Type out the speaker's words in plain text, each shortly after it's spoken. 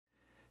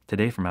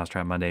Today for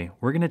Mousetrap Monday,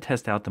 we're going to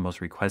test out the most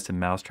requested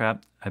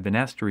mousetrap I've been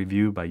asked to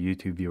review by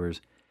YouTube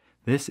viewers.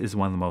 This is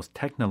one of the most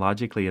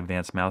technologically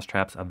advanced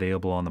mousetraps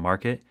available on the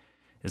market.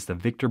 It's the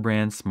Victor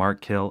brand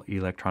Smart Kill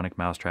electronic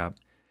mousetrap.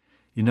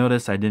 You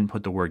notice I didn't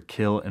put the word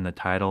kill in the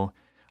title.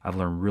 I've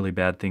learned really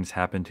bad things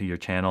happen to your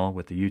channel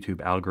with the YouTube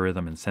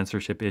algorithm and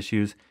censorship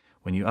issues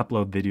when you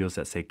upload videos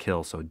that say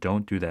kill, so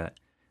don't do that.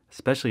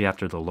 Especially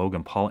after the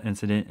Logan Paul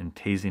incident and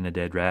tasing a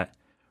dead rat.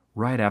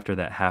 Right after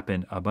that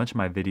happened, a bunch of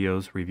my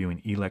videos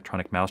reviewing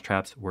electronic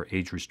mousetraps were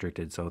age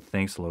restricted, so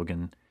thanks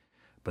Logan.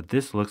 But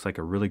this looks like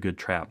a really good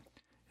trap.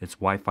 It's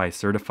Wi-Fi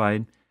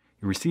certified.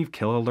 You receive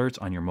kill alerts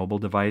on your mobile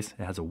device.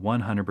 It has a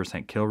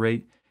 100% kill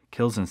rate,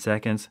 kills in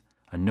seconds,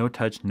 a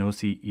no-touch,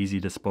 no-see, easy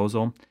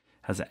disposal,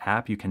 has an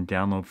app you can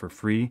download for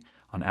free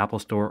on Apple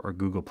Store or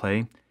Google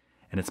Play,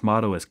 and its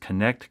motto is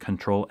connect,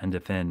 control, and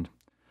defend.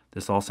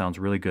 This all sounds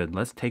really good.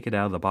 Let's take it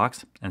out of the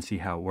box and see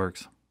how it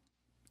works.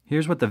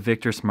 Here's what the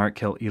Victor Smart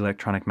Kill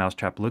electronic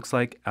mousetrap looks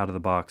like out of the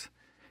box.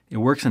 It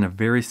works in a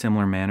very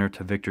similar manner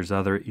to Victor's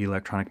other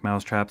electronic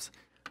mousetraps.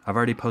 I've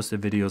already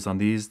posted videos on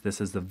these.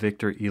 This is the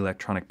Victor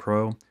Electronic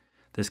Pro.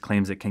 This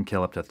claims it can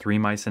kill up to 3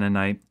 mice in a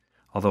night,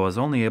 although I was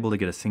only able to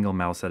get a single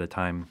mouse at a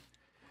time.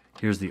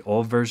 Here's the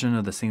old version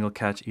of the single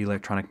catch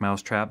electronic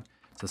mousetrap.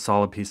 It's a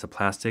solid piece of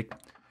plastic.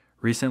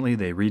 Recently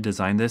they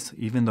redesigned this.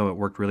 Even though it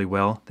worked really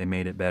well, they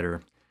made it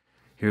better.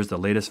 Here's the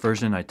latest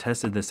version. I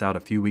tested this out a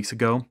few weeks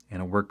ago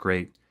and it worked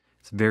great.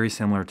 It's very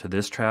similar to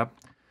this trap.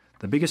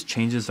 The biggest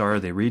changes are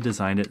they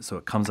redesigned it so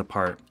it comes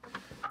apart.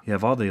 You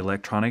have all the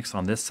electronics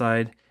on this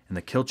side and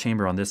the kill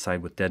chamber on this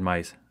side with dead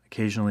mice.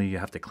 Occasionally you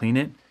have to clean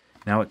it.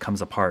 Now it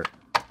comes apart,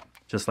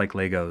 just like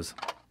Legos.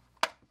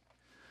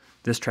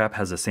 This trap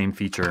has the same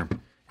feature.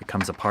 It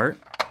comes apart,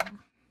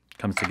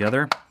 comes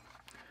together.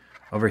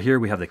 Over here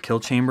we have the kill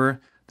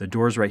chamber. The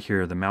door's right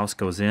here. The mouse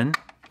goes in,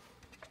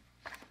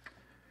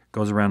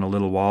 goes around a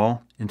little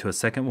wall into a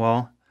second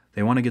wall.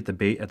 They want to get the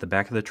bait at the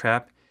back of the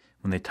trap.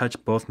 When they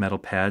touch both metal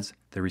pads,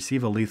 they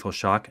receive a lethal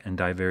shock and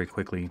die very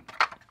quickly.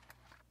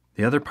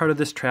 The other part of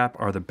this trap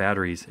are the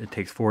batteries. It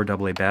takes 4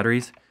 AA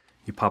batteries.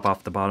 You pop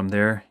off the bottom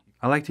there.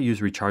 I like to use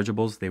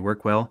rechargeables. They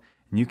work well,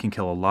 and you can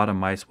kill a lot of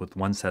mice with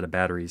one set of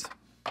batteries.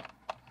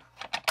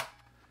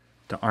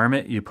 To arm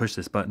it, you push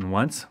this button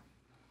once.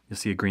 You'll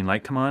see a green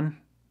light come on.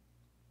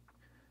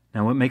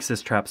 Now what makes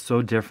this trap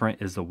so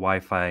different is the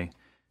Wi-Fi.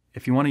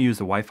 If you want to use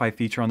the Wi-Fi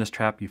feature on this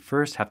trap, you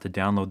first have to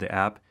download the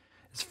app.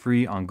 It's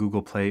free on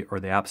Google Play or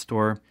the App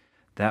Store.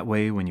 That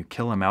way, when you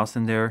kill a mouse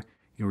in there,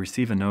 you'll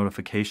receive a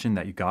notification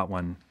that you got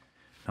one.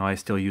 Now I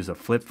still use a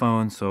flip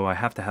phone, so I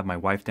have to have my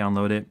wife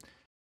download it.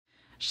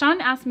 Shawn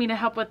asked me to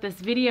help with this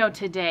video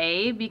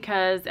today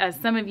because, as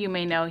some of you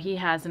may know, he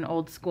has an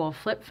old school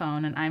flip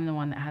phone and I'm the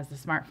one that has the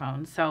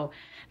smartphone. So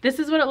this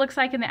is what it looks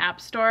like in the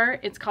App Store.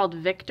 It's called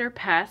Victor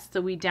Pest.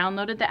 So we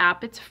downloaded the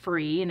app. It's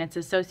free and it's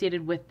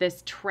associated with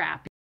this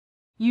trap.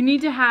 You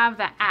need to have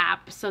the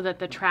app so that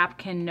the trap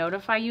can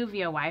notify you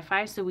via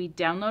Wi-Fi. So we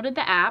downloaded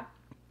the app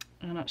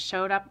and it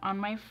showed up on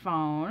my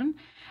phone.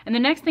 And the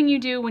next thing you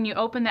do when you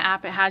open the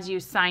app, it has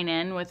you sign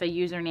in with a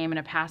username and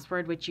a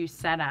password, which you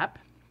set up.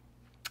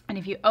 And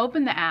if you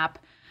open the app,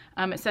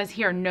 it says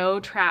here, no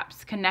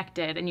traps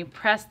connected. And you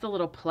press the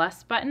little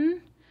plus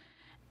button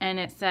and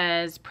it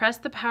says, press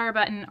the power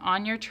button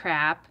on your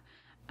trap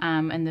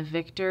and the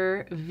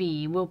Victor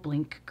V will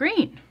blink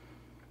green.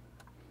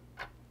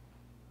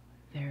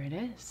 There it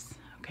is.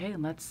 Okay,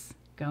 let's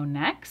go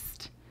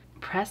next.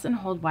 Press and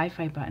hold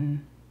Wi-Fi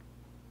button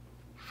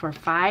for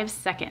 5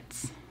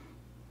 seconds.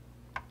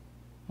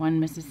 1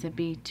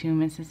 Mississippi, 2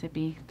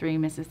 Mississippi, 3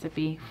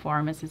 Mississippi,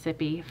 4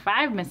 Mississippi,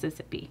 5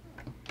 Mississippi.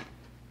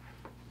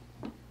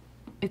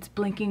 It's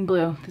blinking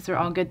blue. These are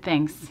all good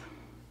things.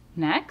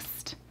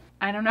 Next.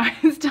 I don't know,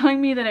 it's telling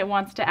me that it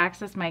wants to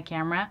access my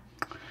camera.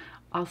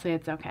 I'll say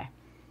it's okay.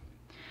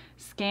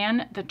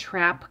 Scan the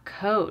trap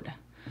code.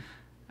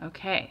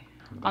 Okay.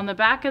 On the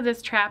back of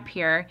this trap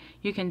here,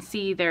 you can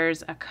see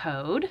there's a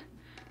code.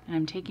 And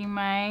I'm taking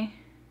my...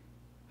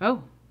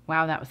 Oh,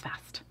 wow, that was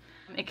fast.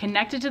 It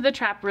connected to the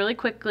trap really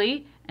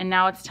quickly, and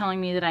now it's telling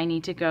me that I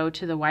need to go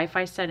to the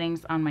Wi-Fi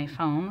settings on my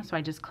phone. So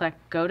I just click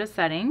Go to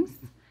Settings,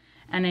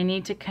 and I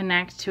need to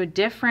connect to a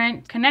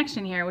different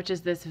connection here, which is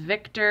this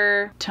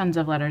Victor, tons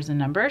of letters and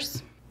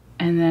numbers.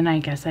 And then I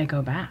guess I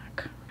go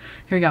back.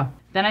 Here we go.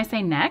 Then I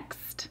say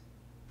Next.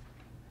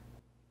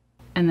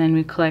 And then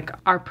we click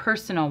our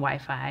personal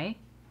Wi-Fi.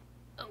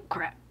 Oh,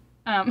 crap.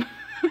 Our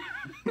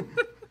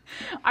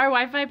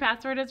Wi-Fi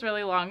password is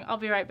really long. I'll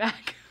be right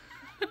back.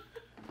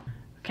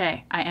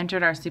 Okay, I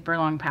entered our super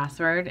long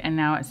password and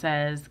now it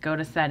says go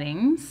to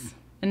settings.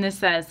 And this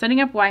says setting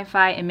up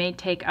Wi-Fi, it may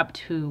take up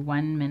to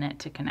 1 minute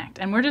to connect.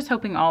 And we're just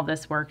hoping all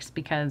this works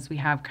because we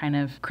have kind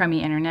of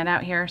crummy internet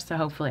out here, so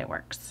hopefully it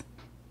works.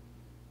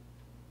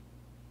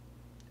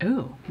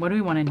 Ooh, what do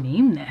we want to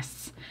name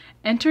this?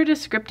 Enter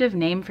descriptive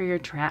name for your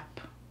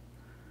trap.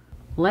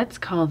 Let's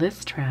call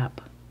this trap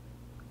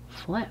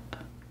Flip.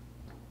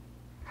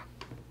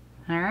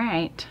 All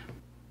right.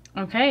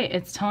 Okay,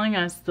 it's telling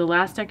us the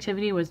last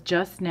activity was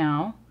just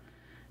now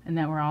and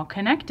that we're all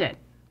connected.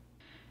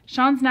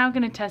 Shawn's now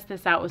going to test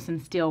this out with some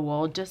steel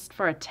wool just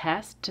for a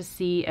test to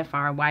see if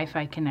our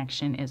Wi-Fi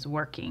connection is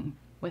working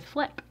with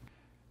Flip.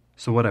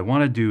 So what I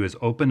want to do is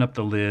open up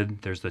the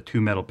lid. There's the 2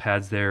 metal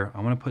pads there.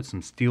 I want to put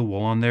some steel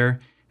wool on there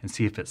and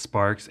see if it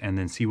sparks, and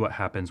then see what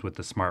happens with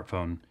the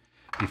smartphone.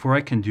 Before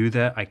I can do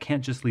that, I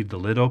can't just leave the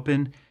lid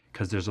open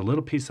because there's a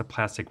little piece of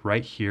plastic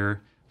right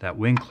here that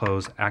when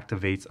closed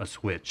activates a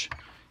switch.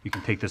 You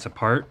can take this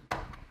apart.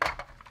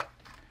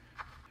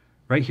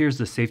 Right here's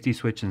the safety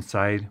switch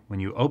inside.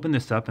 When you open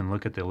this up and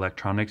look at the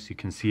electronics, you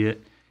can see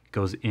it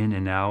goes in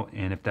and out,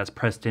 and if that's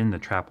pressed in, the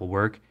trap will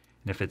work,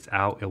 and if it's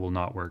out, it will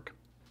not work.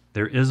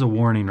 There is a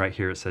warning right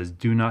here. It says,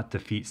 do not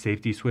defeat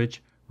safety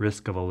switch,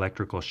 risk of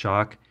electrical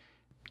shock.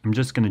 I'm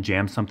just going to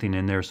jam something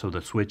in there so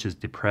the switch is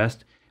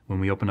depressed. When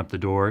we open up the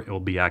door, it will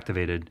be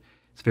activated.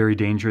 It's very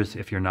dangerous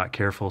if you're not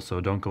careful,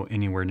 so don't go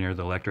anywhere near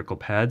the electrical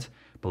pads,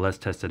 but let's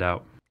test it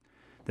out.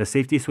 The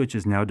safety switch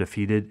is now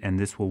defeated, and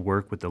this will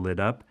work with the lid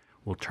up.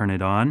 We'll turn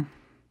it on.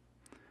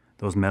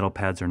 Those metal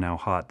pads are now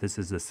hot. This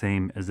is the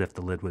same as if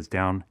the lid was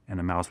down and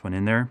a mouse went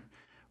in there.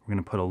 We're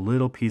going to put a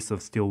little piece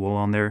of steel wool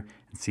on there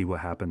and see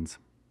what happens.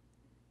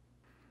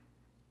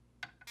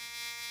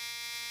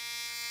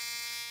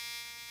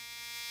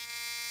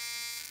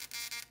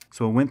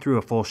 So it went through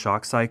a full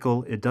shock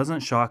cycle. It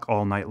doesn't shock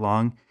all night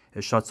long.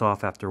 It shuts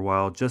off after a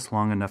while, just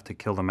long enough to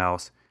kill the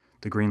mouse.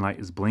 The green light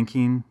is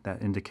blinking.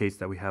 That indicates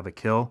that we have a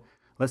kill.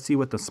 Let's see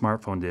what the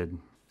smartphone did.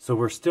 So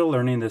we're still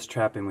learning this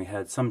trap, and we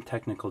had some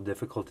technical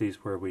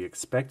difficulties where we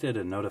expected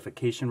a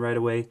notification right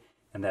away,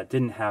 and that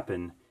didn't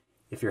happen.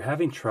 If you're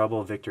having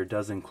trouble, Victor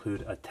does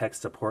include a tech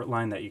support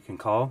line that you can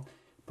call,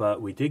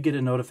 but we did get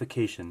a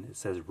notification. It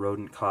says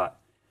rodent caught.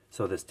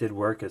 So this did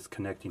work. It's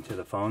connecting to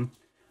the phone.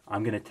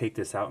 I'm going to take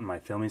this out in my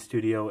filming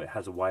studio. It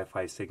has a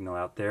Wi-Fi signal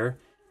out there,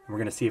 and we're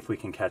going to see if we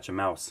can catch a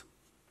mouse.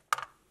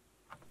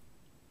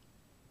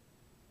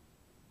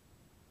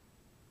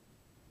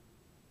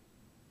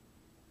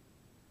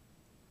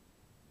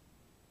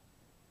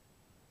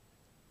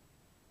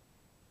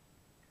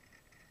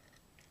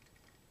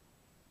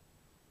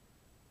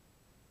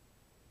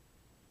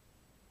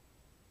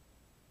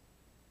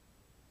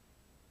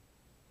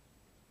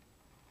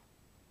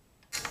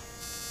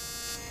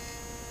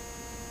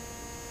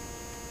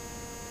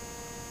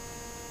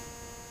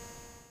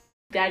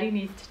 Daddy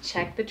needs to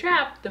check the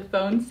trap. The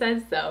phone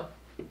says so.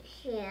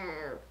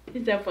 Yeah.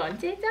 Does the phone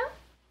say so?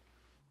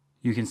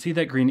 You can see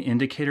that green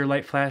indicator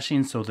light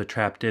flashing, so the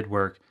trap did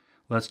work.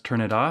 Let's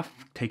turn it off,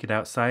 take it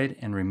outside,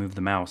 and remove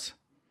the mouse.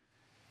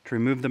 To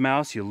remove the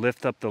mouse, you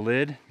lift up the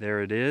lid.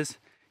 There it is.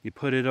 You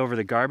put it over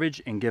the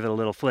garbage and give it a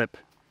little flip.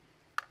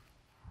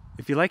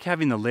 If you like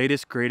having the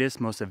latest,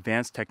 greatest, most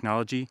advanced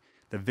technology,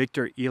 the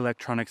Victor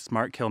Electronic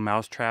Smart Kill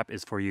Mousetrap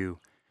is for you.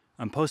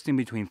 I'm posting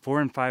between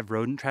 4 and 5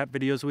 rodent trap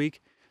videos a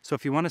week, so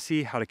if you want to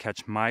see how to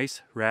catch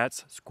mice,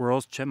 rats,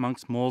 squirrels,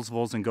 chipmunks, moles,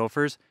 voles, and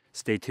gophers,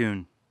 stay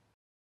tuned.